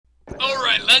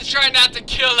let's try not to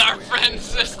kill our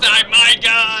friends this time. My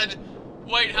God.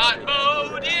 White hot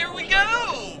mode, here we go.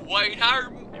 White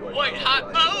hot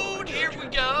mode, here we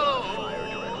go.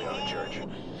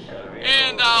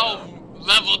 And I'll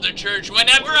level the church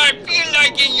whenever I feel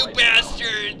like it, you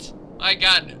bastards. I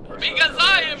got it. Because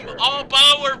I am all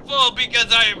powerful,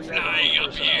 because I am flying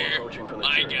up here.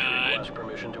 My God.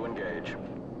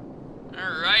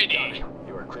 Alrighty.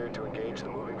 You are cleared to engage the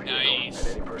moving vehicle Nice.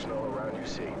 and any personnel around you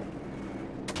see.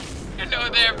 Hello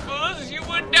there, fools. You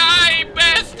would die,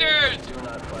 bastards.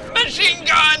 Machine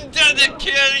gun doesn't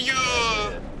kill you.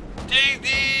 Take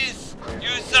these, you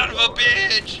son of a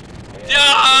bitch.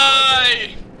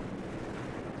 Die.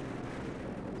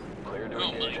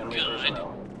 Oh my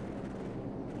God.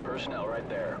 Personnel right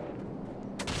there.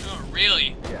 Oh,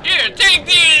 really? Here, take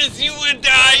these! You would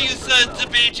die, you sons of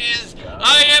bitches!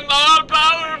 I am all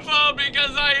powerful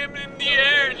because I am in the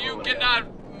air and you cannot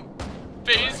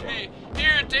face me.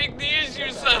 Here, take these,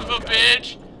 you son of a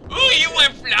bitch! Ooh, you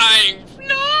went flying!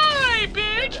 Fly,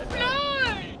 bitch,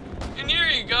 fly! And here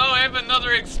you go, I have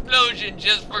another explosion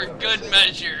just for good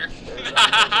measure.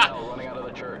 Running out of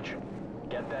the church.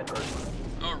 Get that person.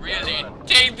 Oh, really?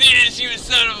 Take this, you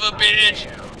son of a bitch!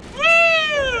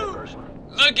 Woo!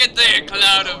 Look at the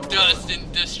cloud of dust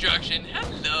and destruction.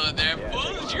 Hello there,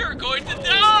 fools. You're going to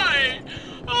die.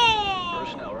 Oh,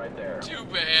 too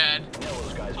bad.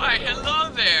 Why,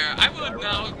 hello there. I will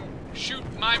now shoot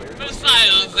my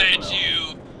missiles at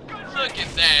you. Look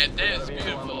at that. That is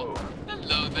beautiful.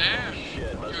 Hello there.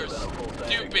 Your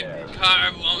stupid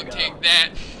car won't take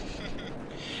that.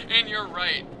 And you're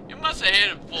right. It must have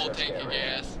had a full tank of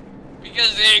gas.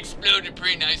 Because they exploded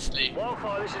pretty nicely.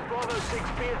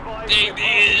 Take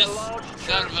this,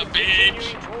 son of a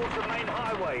bitch.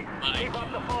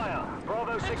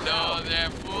 Hello there,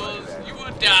 fools. You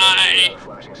will die.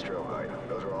 Flashing strobe light.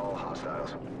 Those are all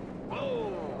hostiles.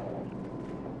 Whoa.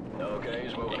 Okay,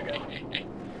 he's moving again.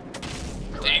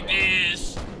 Take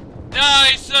this.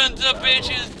 Die, sons of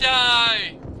bitches,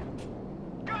 die.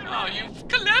 Oh, you've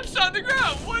collapsed on the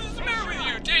ground. What is the matter with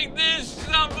you? Take this,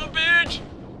 son of a bitch.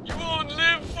 You won't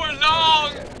live for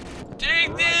long!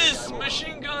 Take this!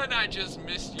 Machine gun! I just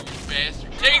missed you, you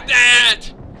bastard. Take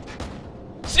that!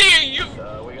 See, you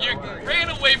ran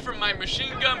away from my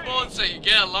machine gun bullets so you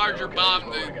get a larger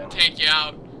bomb to take you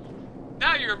out.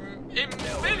 Now you're in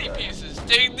many pieces.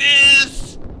 Take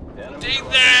this! Take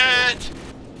that!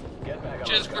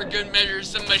 Just for good measure,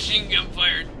 some machine gun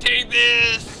fire. Take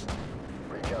this!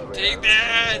 Take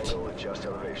that! Oh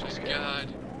my God.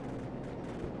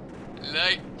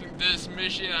 Like this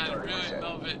mission, I really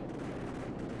love it.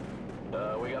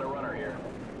 We got a runner here.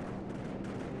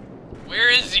 Where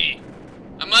is he?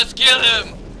 I must kill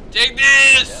him. Take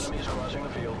this. Enemies crossing the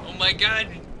field. Oh my God!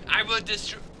 I will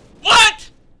destroy.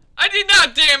 What? I did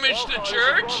not damage the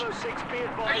church.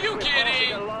 Are you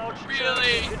kidding?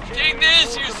 Really? Take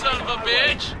this, you son of a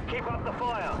bitch.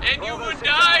 And you would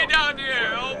die down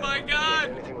here. Oh my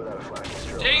God!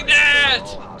 Take that.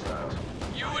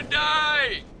 You would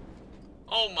die.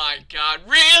 Oh my God,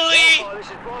 really?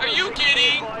 Are you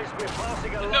kidding?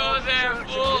 Hello there,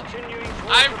 fool.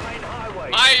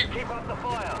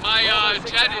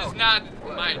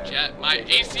 My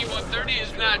AC-130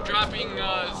 is not dropping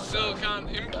silicon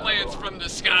implants from the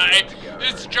sky.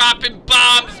 It's dropping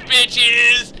bombs,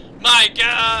 bitches. My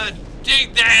God,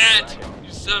 take that,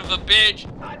 you son of a bitch.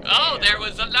 Oh, there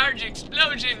was a large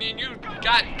explosion and you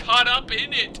got caught up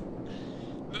in it.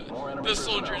 The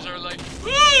soldiers are like,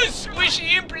 ooh,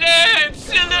 squishy implants,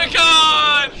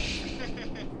 silicon!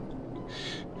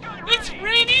 It's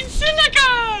raining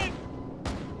silicon!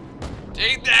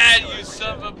 Take that, you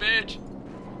son of a bitch.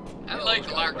 I like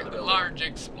large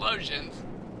explosions.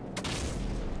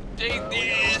 Take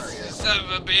this, you son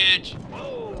of a bitch.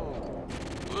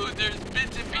 Ooh, there's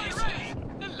bits and pieces.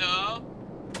 Hello.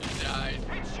 You died.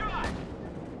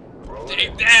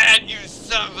 Take that, you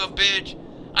son of a bitch.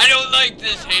 I don't like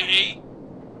this hay.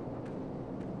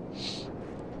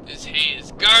 This hay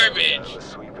is garbage.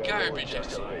 Garbage, I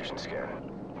say.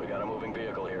 We got a moving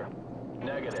vehicle here.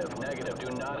 Negative, negative.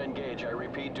 Do not engage. I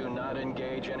repeat, do not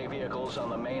engage any vehicles on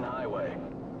the main highway.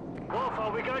 Wolf,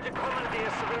 we're going to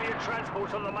commandeer civilian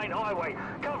transports on the main highway.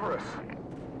 Cover us.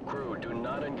 Crew, do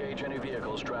not engage any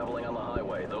vehicles traveling on the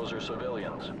highway. Those are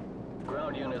civilians.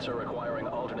 Ground units are requiring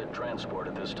alternate transport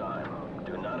at this time.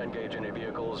 Do not engage any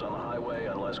vehicles on the highway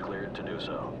unless cleared to do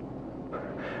so.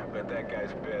 Bet that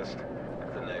guy's pissed.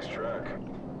 That's a nice truck.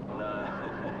 Nah,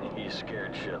 he's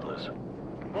scared shitless.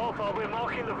 Wolf, we're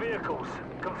marking the vehicles.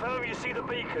 Confirm you see the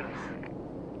beacons.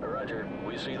 Roger,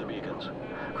 we see the beacons.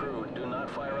 Crew, do not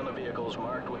fire on the vehicles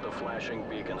marked with the flashing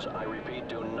beacons. I repeat,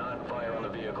 do not fire on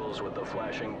on the vehicles with the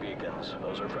flashing beacons.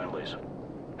 Those are friendlies.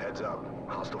 Heads up.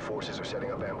 Hostile forces are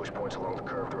setting up ambush points along the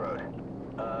curved road.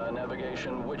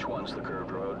 Navigation, which one's the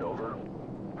curved road? Over.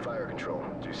 Fire control.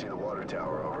 Do you see the water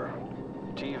tower? Over.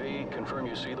 TV, confirm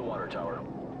you see the water tower.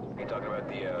 You talking about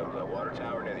the water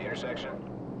tower near the intersection?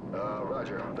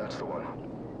 Roger. That's the one.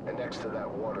 And next to that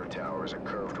water tower is a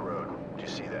curved road. Do you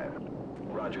see that?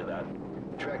 Roger that.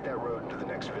 Track that road into the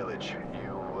next village.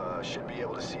 You should be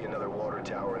able to see another water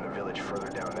tower in the village further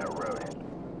down that road.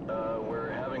 We're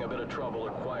having a bit of trouble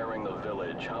acquiring the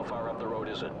village. How far up the road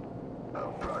is it?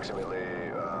 Approximately,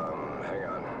 hang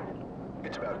on.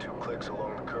 It's about 2 clicks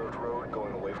along the curved road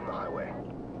going away from the highway.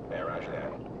 Yeah, roger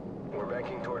that. We're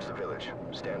banking towards the village.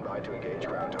 Stand by to engage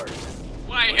ground targets.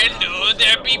 Why, hello,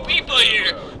 there be people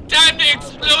here. Time to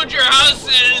explode your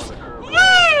houses.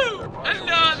 Woo!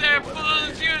 Hello there,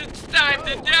 fools. It's time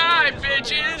to die,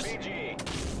 bitches.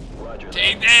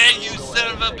 Take that, you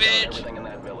son of a bitch.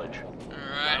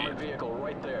 Alright.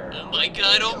 Oh my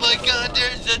god,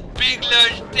 there's a big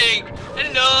large thing.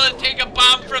 Hello, take a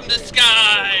bomb from the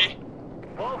sky.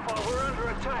 Wildfire, we're under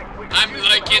attack. I'm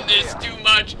liking this too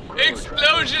much.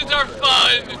 Explosions are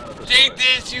fun. Take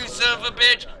this, you son of a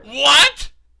bitch.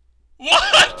 What?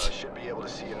 What? Should be able to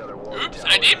see another water Oops,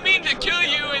 tower I didn't mean to kill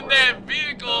you in that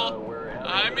vehicle.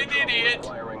 I'm an idiot.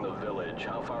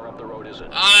 How far up the road is it?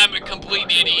 I'm a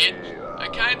complete idiot. I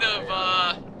kind of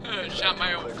shot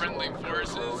my own friendly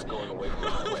forces with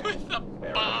a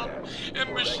bomb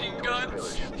and machine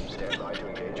guns.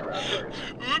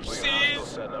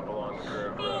 Oopsies.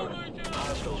 Oh my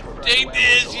god. Take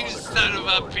this, you son of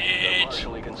a bitch.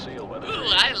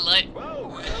 Ooh, I like...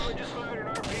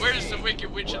 Where's the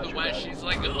Wicked Witch of the West? She's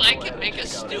like, ooh, I can make a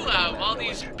stew out of all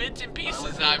these bits and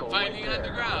pieces I'm finding on the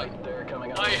ground.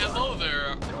 Why, hello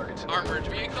there, armored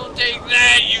vehicle. Take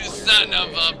that, you son of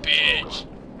a bitch.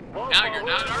 Now you're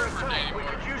not armored anymore.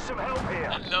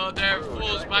 Hello there,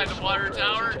 fools by the water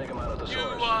tower.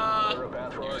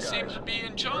 You seem to be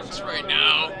in chunks right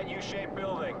now. That U-shaped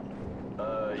building.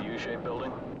 U-shaped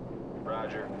building?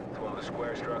 Roger. It's one with the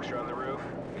square structure on the roof.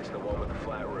 It's the one with the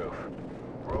flat roof.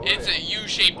 It's a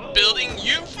U-shaped building.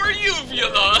 U for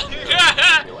uvula.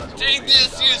 Take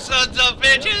this, you sons of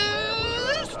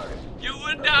bitches. You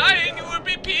would die and you would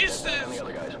be pieces.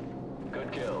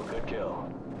 Good kill, good kill.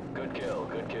 Good kill,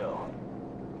 good kill.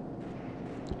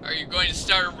 Are you going to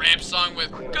start a rap song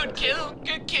with good kill,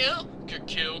 good kill, good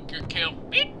kill, good kill,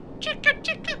 chicka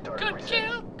chicka, good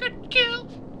kill, good kill,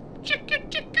 chicka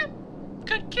chicka,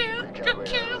 good kill, good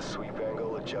kill. Sweep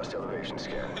angle, adjust elevation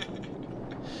scan.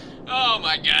 Oh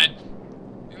my god.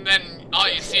 And then all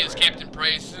you see is Captain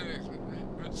Price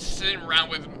sitting around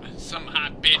with some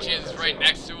hot bitches right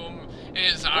next to him in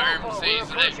his arms. And he's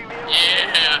like,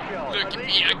 yeah, look at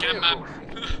me, I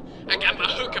got my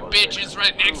hook of bitches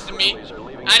right next to me.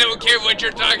 I don't care what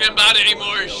you're talking about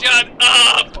anymore. Shut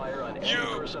up!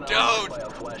 You don't.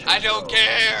 I don't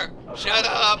care. Shut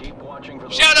up.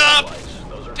 Shut up!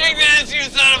 Take this, you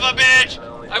son of a bitch!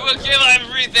 I will kill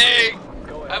everything!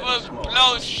 I will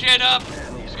blow shit up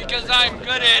because I'm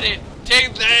good at it.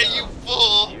 Take that, you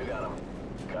fool!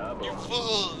 You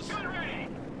fools!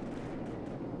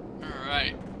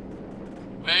 Alright.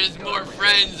 Where's more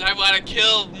friends? I want to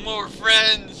kill more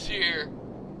friends here.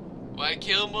 Why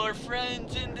kill more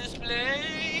friends in this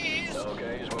place?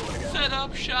 Set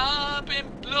up shop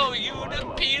and blow you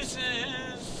to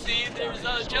pieces. See, there's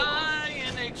a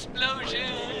giant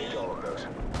explosion.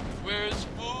 Where's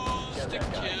fools to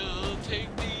kill? Take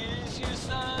these, you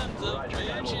sons of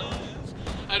bitches.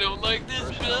 I don't like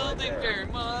this building very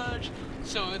much,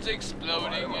 so it's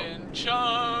exploding in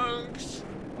chunks.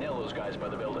 Nail those guys by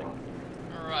the building.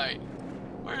 Alright.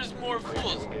 Where's more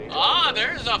fools? Ah,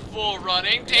 there's a fool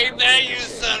running. Take that, you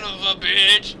son of a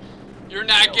bitch. You're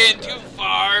not getting too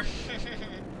far.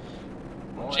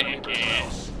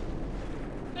 Jackass.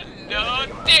 Hello,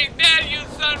 take that, you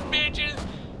son of bitches.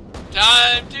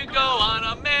 Time to go on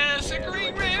a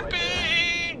massacring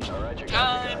rampage.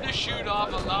 Time to shoot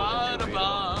off a lot of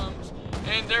bombs.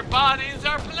 And their bodies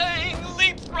are playing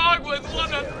leapfrog with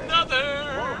one another.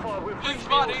 His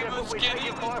body was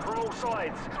getting thrown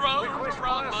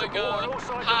around like a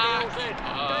hot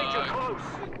dog.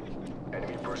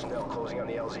 Enemy personnel closing on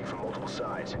the LZ from multiple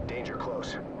sides. Danger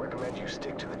close. Recommend you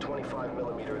stick to the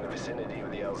 25mm in the vicinity of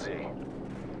the LZ.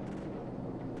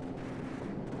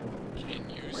 Can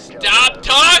you stop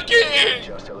talking?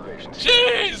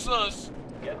 Jesus!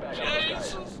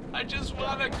 Jesus! I just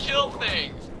want to kill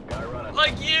things.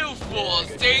 Like you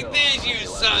fools. Take these, you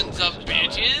sons of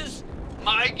bitches.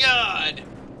 My god.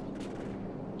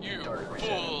 You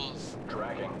fools.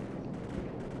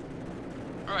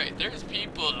 Alright, there's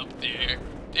people up there.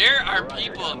 There are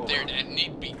people up there that need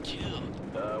to be killed.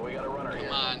 We got a runner here.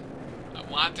 Come on.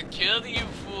 I want to kill you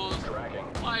fools. Tracking.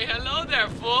 Why, hello there,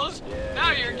 fools. Yeah, Now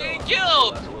good you're kill. getting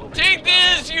killed. Take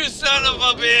this, you son of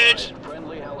a bitch.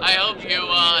 I hope you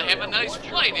have a nice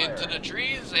flight into the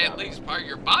trees, at least part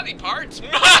your body parts.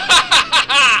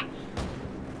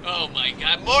 Oh my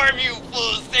god, more of you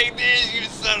fools. Take this, you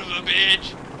son of a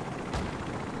bitch.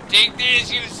 Take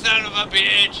this, you son of a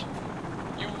bitch.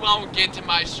 You won't get to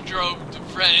my strobed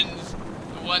friends,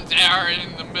 the ones that are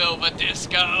in the middle of a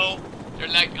disco. They're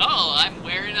like, oh, I'm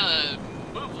wearing a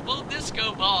movable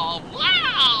disco ball.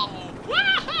 Wow!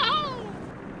 Wow!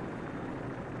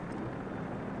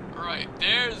 Alright,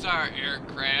 there's our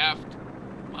aircraft.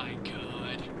 My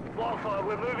god. Wildfire,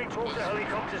 we're moving towards the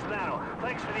helicopters now.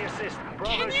 Thanks for the assist.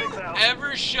 Bravo Can you 6 out.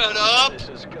 ever shut up? This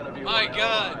is gonna be My one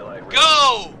god. hell of a highlight.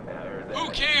 Go! Yeah, I heard that. Who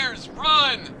cares?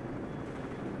 Run!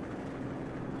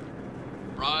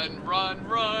 Run, run,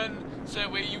 run. So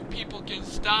that way you people can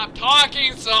stop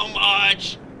talking so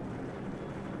much.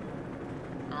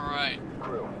 Alright.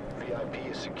 Crew, VIP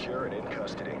is secure and in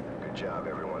custody. Good job,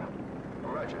 everyone.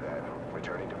 Roger that.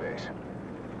 Returning to base.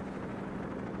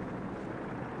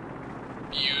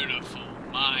 Beautiful.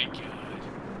 My god.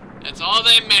 That's all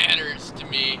that matters to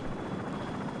me.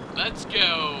 Let's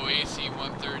go,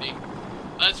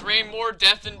 AC-130. Let's rain more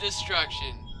death and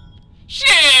destruction.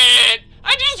 Shit!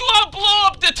 I just want to blow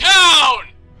up the town!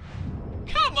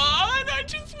 Come on, I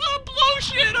just want to blow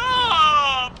shit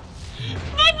up!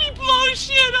 Let me blow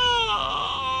shit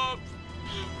up!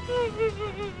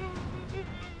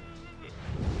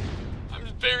 I'm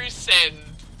very saddened.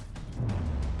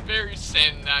 Very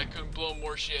saddened that I couldn't blow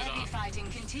more shit Heavy up. fighting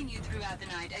continued throughout the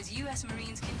night as U.S.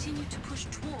 Marines continued to push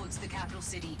towards the capital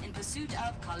city in pursuit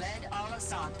of Khaled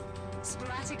al-Assad.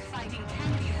 Sporadic fighting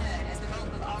can be heard as the bulk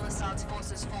of al-Assad's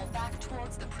forces fall back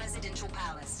towards the presidential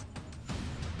palace.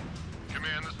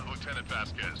 Command, this is Lieutenant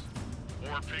Vasquez.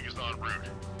 War Pig is en route.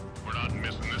 We're not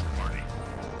missing this party.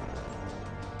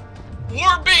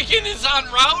 War Bacon is en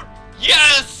route?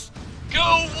 Yes!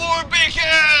 Go War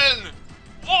Bacon!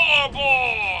 War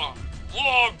Boar!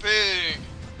 War Pig!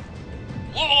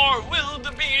 War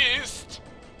Wildebeest!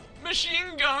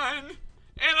 Machine gun!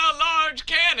 And a large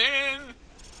cannon!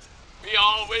 We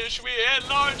all wish we had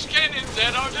large cannons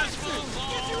at our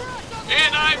disposal.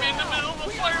 And I'm in the middle of a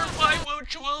firefight,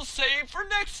 which we'll save for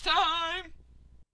next time.